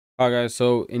Alright guys,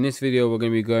 so in this video we're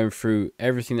going to be going through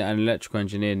everything that an electrical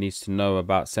engineer needs to know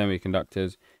about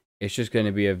semiconductors. It's just going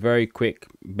to be a very quick,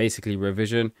 basically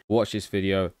revision. Watch this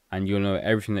video and you'll know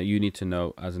everything that you need to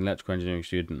know as an electrical engineering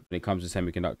student when it comes to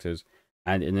semiconductors.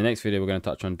 And in the next video we're going to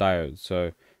touch on diodes.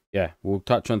 So yeah, we'll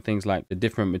touch on things like the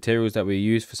different materials that we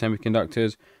use for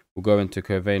semiconductors. We'll go into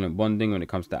covalent bonding when it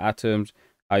comes to atoms,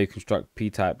 how you construct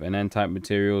p-type and n-type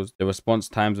materials, the response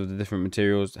times of the different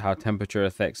materials, how temperature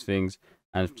affects things,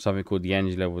 and something called the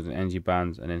energy levels and energy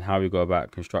bands, and then how we go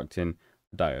about constructing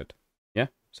a diode. Yeah,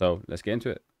 so let's get into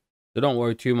it. So don't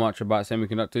worry too much about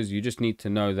semiconductors. You just need to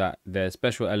know that they're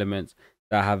special elements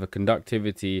that have a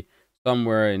conductivity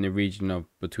somewhere in the region of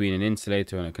between an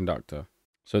insulator and a conductor.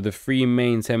 So the three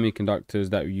main semiconductors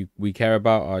that we care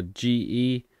about are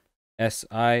GE,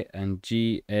 SI, and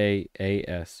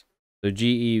GaAs. So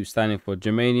GE standing for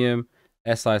germanium,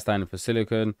 SI standing for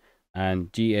silicon,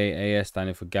 and GaAs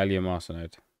standing for gallium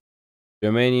arsenide.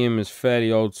 Germanium is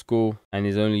fairly old school and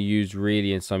is only used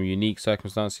really in some unique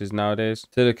circumstances nowadays.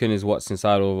 Silicon is what's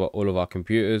inside all of our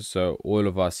computers, so all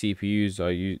of our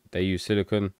CPUs they use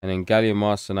silicon. And then gallium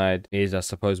arsenide is, I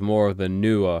suppose, more of the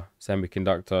newer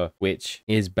semiconductor, which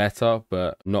is better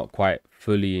but not quite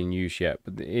fully in use yet,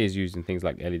 but it is used in things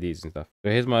like LEDs and stuff. So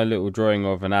here's my little drawing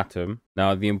of an atom.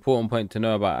 Now the important point to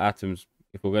know about atoms,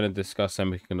 if we're going to discuss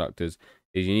semiconductors,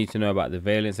 is you need to know about the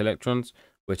valence electrons,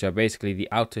 which are basically the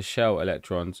outer shell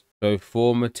electrons. So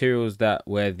for materials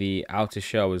where the outer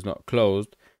shell is not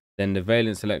closed, then the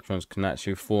valence electrons can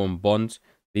actually form bonds.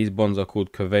 These bonds are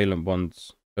called covalent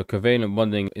bonds. So covalent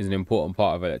bonding is an important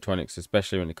part of electronics,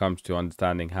 especially when it comes to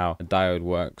understanding how a diode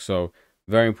works. So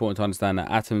very important to understand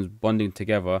that atoms bonding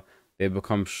together, they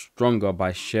become stronger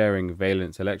by sharing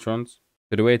valence electrons.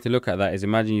 So the way to look at that is,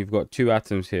 imagine you've got two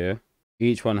atoms here.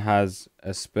 Each one has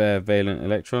a spare valent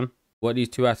electron. What these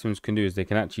two atoms can do is they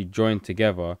can actually join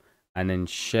together and then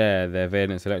share their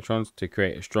valence electrons to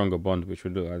create a stronger bond, which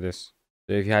would look like this.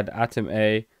 So if you had atom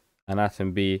A and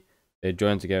atom B, they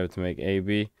join together to make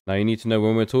AB. Now you need to know,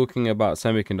 when we're talking about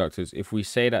semiconductors, if we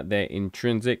say that they're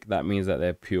intrinsic, that means that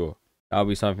they're pure. That'll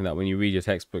be something that when you read your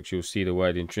textbooks, you'll see the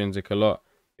word intrinsic a lot.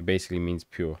 It basically means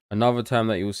pure. Another term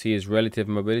that you'll see is relative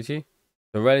mobility.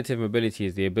 So relative mobility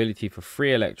is the ability for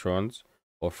free electrons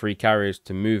or free carriers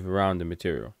to move around the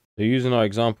material. So using our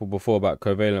example before about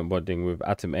covalent bonding with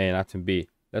atom A and atom B,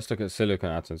 let's look at silicon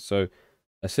atoms. So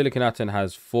a silicon atom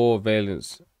has 4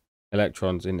 valence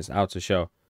electrons in its outer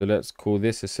shell. So let's call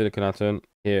this a silicon atom.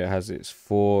 Here it has its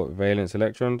 4 valence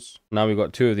electrons. Now we've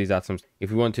got 2 of these atoms.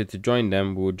 If we wanted to join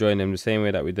them, we would join them the same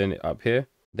way that we done it up here.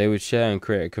 They would share and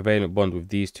create a covalent bond with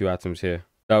these 2 atoms here.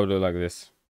 That would look like this.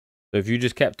 So if you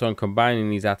just kept on combining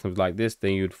these atoms like this,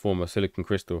 then you'd form a silicon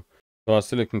crystal. So our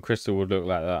silicon crystal would look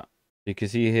like that. You can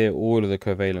see here all of the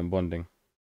covalent bonding.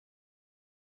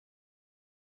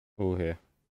 All here.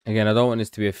 Again, I don't want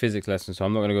this to be a physics lesson, so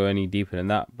I'm not going to go any deeper than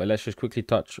that. But let's just quickly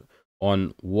touch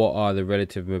on what are the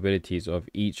relative mobilities of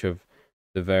each of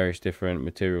the various different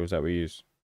materials that we use.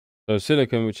 So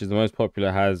silicon, which is the most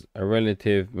popular, has a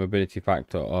relative mobility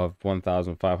factor of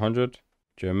 1,500.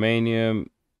 Germanium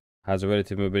has a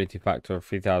relative mobility factor of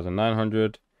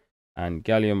 3,900. And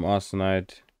gallium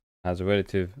arsenide has a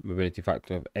relative mobility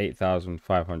factor of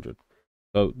 8,500.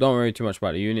 So don't worry too much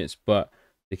about the units, but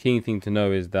the key thing to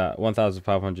know is that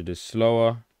 1,500 is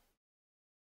slower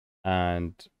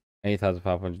and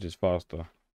 8,500 is faster.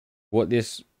 What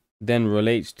this then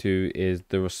relates to is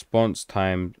the response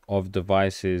time of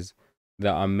devices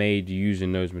that are made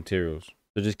using those materials.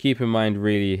 So just keep in mind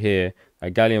really here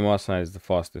that gallium arsenide is the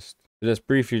fastest. So let's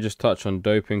briefly just touch on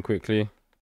doping quickly.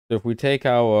 So if we take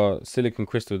our silicon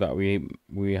crystal that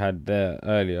we had there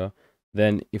earlier,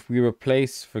 then if we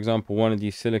replace, for example, one of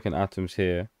these silicon atoms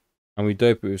here, and we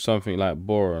dope it with something like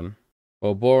boron,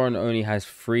 well, boron only has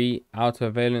 3 outer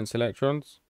valence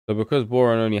electrons. So because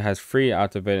boron only has 3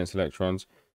 outer valence electrons,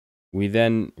 we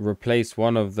then replace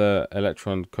one of the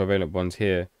electron covalent bonds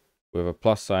here with a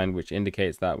plus sign, which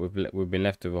indicates that we've been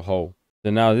left with a hole.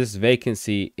 So now this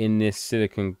vacancy in this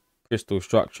silicon crystal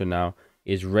structure now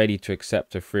is ready to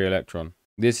accept a free electron.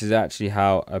 This is actually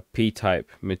how a p-type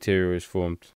material is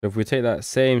formed. So if we take that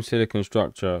same silicon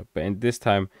structure, but in this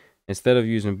time, instead of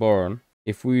using boron,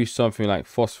 if we use something like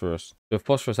phosphorus, so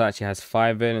phosphorus actually has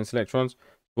 5 valence electrons.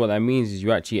 What that means is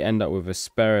you actually end up with a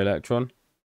spare electron,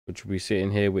 which will be sitting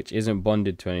here, which isn't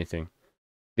bonded to anything.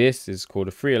 This is called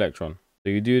a free electron. So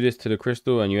you do this to the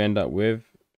crystal and you end up with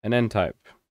an n-type.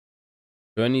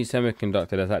 So any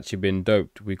semiconductor that's actually been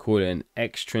doped, we call it an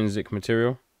extrinsic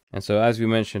material. And so as we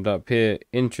mentioned up here,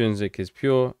 intrinsic is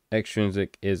pure,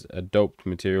 extrinsic is a doped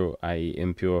material, i.e.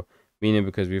 impure, meaning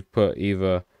because we've put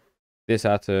either this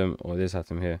atom or this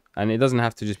atom here. And it doesn't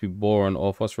have to just be boron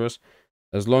or phosphorus.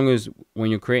 As long as when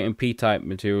you're creating p-type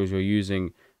materials, you're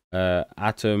using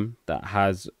atom that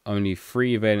has only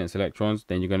 3 valence electrons,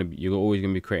 then you're always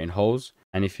going to be creating holes.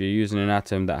 And if you're using an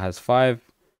atom that has 5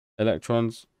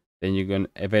 electrons, then you're going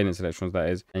to valence electrons, that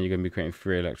is, and you're going to be creating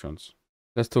 3 electrons.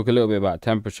 Let's talk a little bit about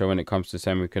temperature when it comes to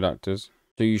semiconductors.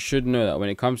 So you should know that when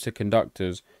it comes to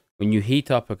conductors, when you heat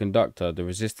up a conductor, the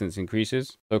resistance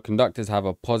increases. So conductors have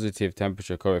a positive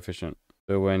temperature coefficient.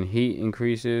 So when heat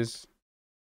increases,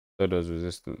 so does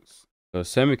resistance. So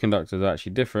semiconductors are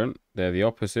actually different. They're the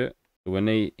opposite. So when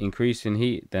they increase in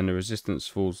heat, then the resistance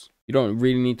falls. You don't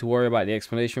really need to worry about the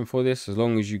explanation for this as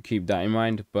long as you keep that in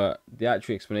mind. But the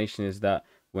actual explanation is that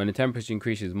when the temperature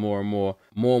increases more and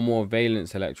more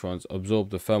valence electrons absorb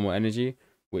the thermal energy,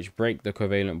 which break the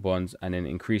covalent bonds and then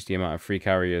increase the amount of free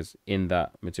carriers in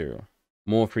that material.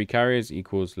 More free carriers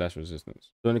equals less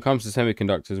resistance. So when it comes to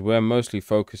semiconductors, we're mostly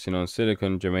focusing on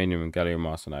silicon, germanium, and gallium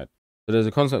arsenide. So there's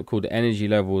a concept called energy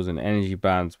levels and energy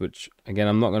bands, which again,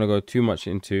 I'm not going to go too much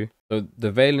into. So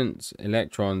the valence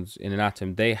electrons in an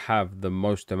atom, they have the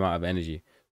most amount of energy.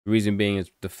 The reason being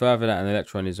is the further that an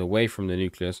electron is away from the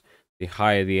nucleus, the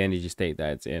higher the energy state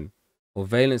that it's in. Well,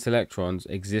 valence electrons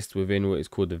exist within what is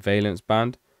called the valence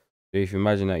band. So if you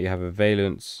imagine that you have a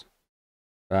valence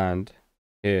band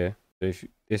here, so if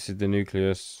this is the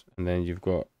nucleus and then you've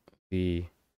got the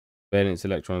valence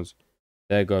electrons,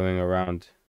 they're going around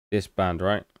this band,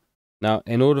 right? Now,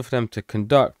 in order for them to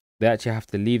conduct, they actually have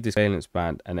to leave this valence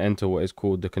band and enter what is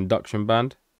called the conduction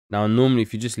band. Now, normally,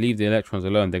 if you just leave the electrons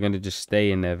alone, they're going to just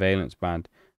stay in their valence band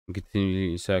and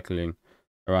continually circling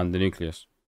around the nucleus.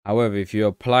 However, if you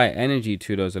apply energy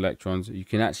to those electrons, you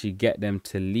can actually get them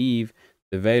to leave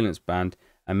the valence band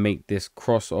and make this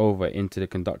cross over into the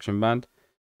conduction band.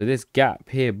 So this gap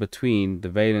here between the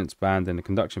valence band and the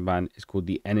conduction band is called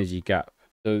the energy gap.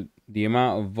 So the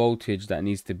amount of voltage that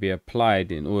needs to be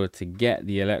applied in order to get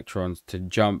the electrons to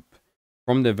jump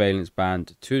from the valence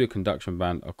band to the conduction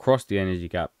band across the energy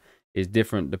gap is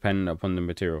different depending upon the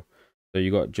material. So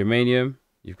you've got germanium,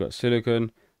 you've got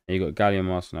silicon, and you've got gallium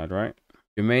arsenide, right?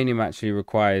 Germanium actually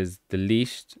requires the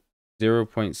least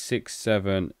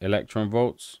 0.67 electron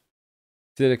volts.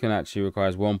 Silicon actually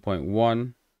requires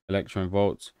 1.1 electron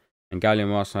volts, and gallium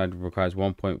arsenide requires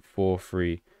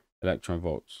 1.43 electron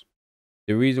volts.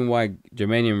 The reason why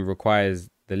germanium requires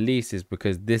the least is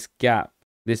because this gap,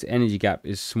 this energy gap,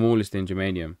 is smallest in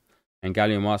germanium, and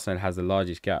gallium arsenide has the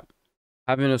largest gap.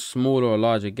 Having a smaller or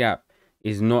larger gap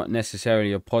is not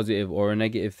necessarily a positive or a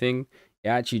negative thing. It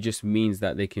actually just means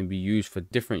that they can be used for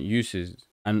different uses.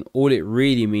 And all it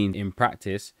really means in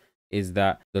practice is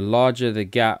that the larger the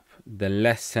gap, the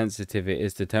less sensitive it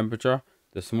is to temperature.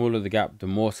 The smaller the gap, the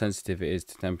more sensitive it is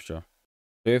to temperature.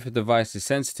 So if a device is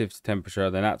sensitive to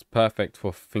temperature, then that's perfect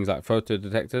for things like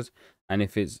photodetectors. And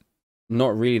if it's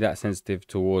not really that sensitive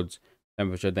towards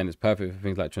temperature, then it's perfect for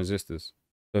things like transistors.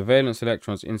 So valence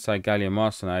electrons inside gallium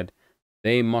arsenide,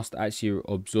 they must actually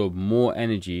absorb more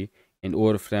energy in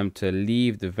order for them to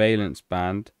leave the valence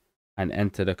band and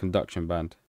enter the conduction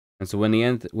band. And so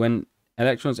when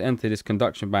electrons enter this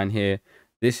conduction band here,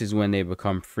 this is when they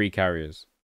become free carriers.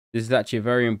 This is actually a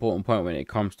very important point when it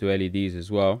comes to LEDs as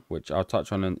well, which I'll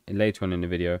touch on later on in the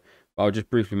video, but I'll just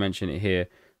briefly mention it here,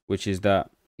 which is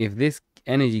that if this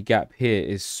energy gap here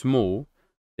is small,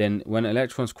 then when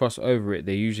electrons cross over it,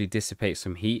 they usually dissipate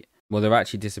some heat. Well, they're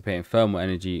actually dissipating thermal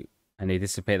energy, and they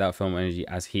dissipate that thermal energy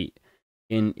as heat.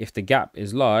 If the gap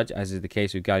is large, as is the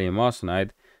case with gallium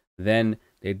arsenide, then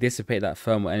they dissipate that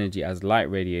thermal energy as light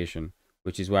radiation,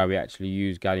 which is why we actually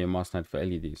use gallium arsenide for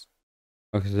LEDs.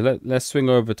 Okay, so let's swing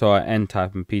over to our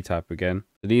N-type and P-type again.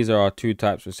 So these are our two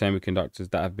types of semiconductors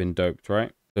that have been doped,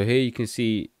 right? So here you can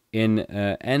see in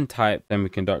N-type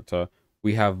semiconductor,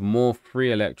 we have more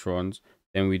free electrons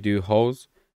than we do holes.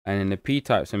 And in the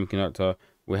P-type semiconductor,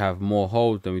 we have more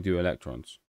holes than we do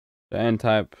electrons. So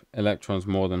N-type, electrons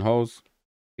more than holes.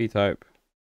 P-type,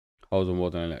 holes are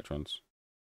more than electrons.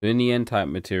 So in the N-type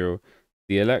material,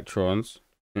 the electrons,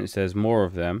 and it says more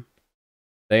of them,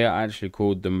 they are actually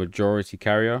called the majority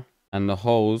carrier, and the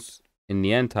holes in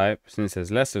the N-type, since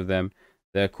there's less of them,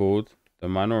 they're called the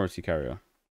minority carrier,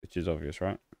 which is obvious,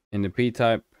 right? In the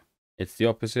P-type, it's the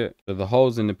opposite. So the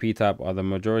holes in the P-type are the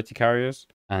majority carriers,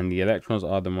 and the electrons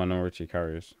are the minority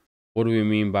carriers. What do we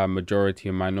mean by majority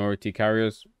and minority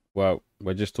carriers? Well,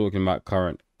 we're just talking about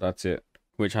current. That's it.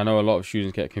 Which I know a lot of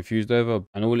students get confused over.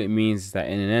 And all it means is that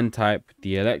in an N-type,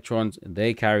 the electrons,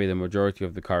 they carry the majority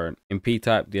of the current. In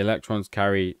P-type, the electrons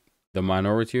carry the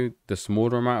minority, the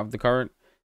smaller amount of the current.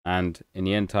 And in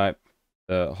the N-type,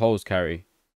 the holes carry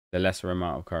the lesser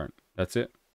amount of current. That's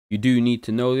it. You do need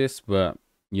to know this, but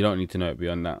you don't need to know it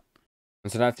beyond that.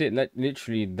 And so that's it.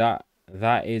 Literally, that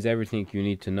is everything you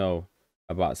need to know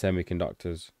about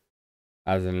semiconductors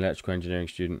as an electrical engineering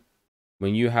student.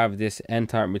 When you have this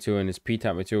N-type material and this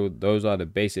P-type material, those are the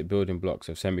basic building blocks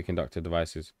of semiconductor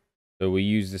devices. So we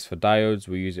use this for diodes,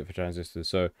 we use it for transistors.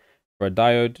 So for a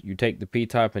diode, you take the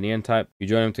P-type and the N-type, you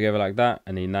join them together like that,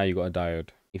 and then now you got a diode.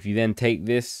 If you then take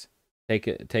this,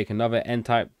 take another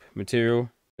N-type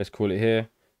material, let's call it here,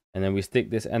 and then we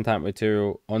stick this N-type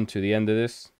material onto the end of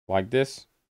this, like this,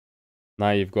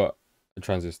 now you've got a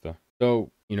transistor.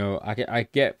 So, you know, I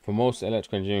get for most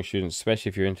electrical engineering students, especially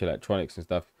if you're into electronics and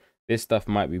stuff, this stuff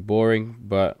might be boring,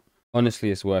 but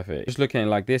honestly, it's worth it. Just looking at it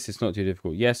like this, it's not too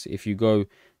difficult. Yes, if you go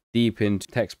deep into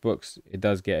textbooks, it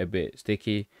does get a bit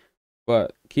sticky,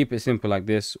 but keep it simple like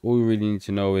this. All you really need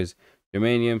to know is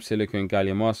germanium, silicon,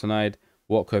 gallium arsenide,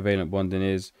 what covalent bonding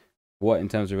is, what in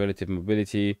terms of relative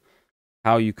mobility,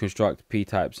 how you construct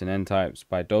p-types and n-types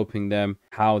by doping them,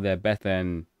 how they're better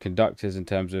than conductors in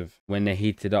terms of when they're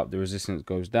heated up, the resistance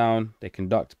goes down, they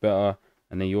conduct better.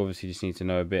 And then you obviously just need to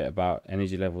know a bit about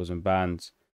energy levels and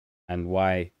bands and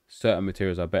why certain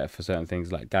materials are better for certain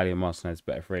things, like gallium arsenide is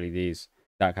better for LEDs,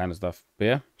 that kind of stuff. But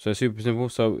yeah, so super simple.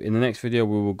 So in the next video,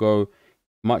 we will go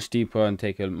much deeper and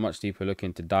take a much deeper look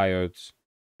into diodes.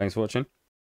 Thanks for watching.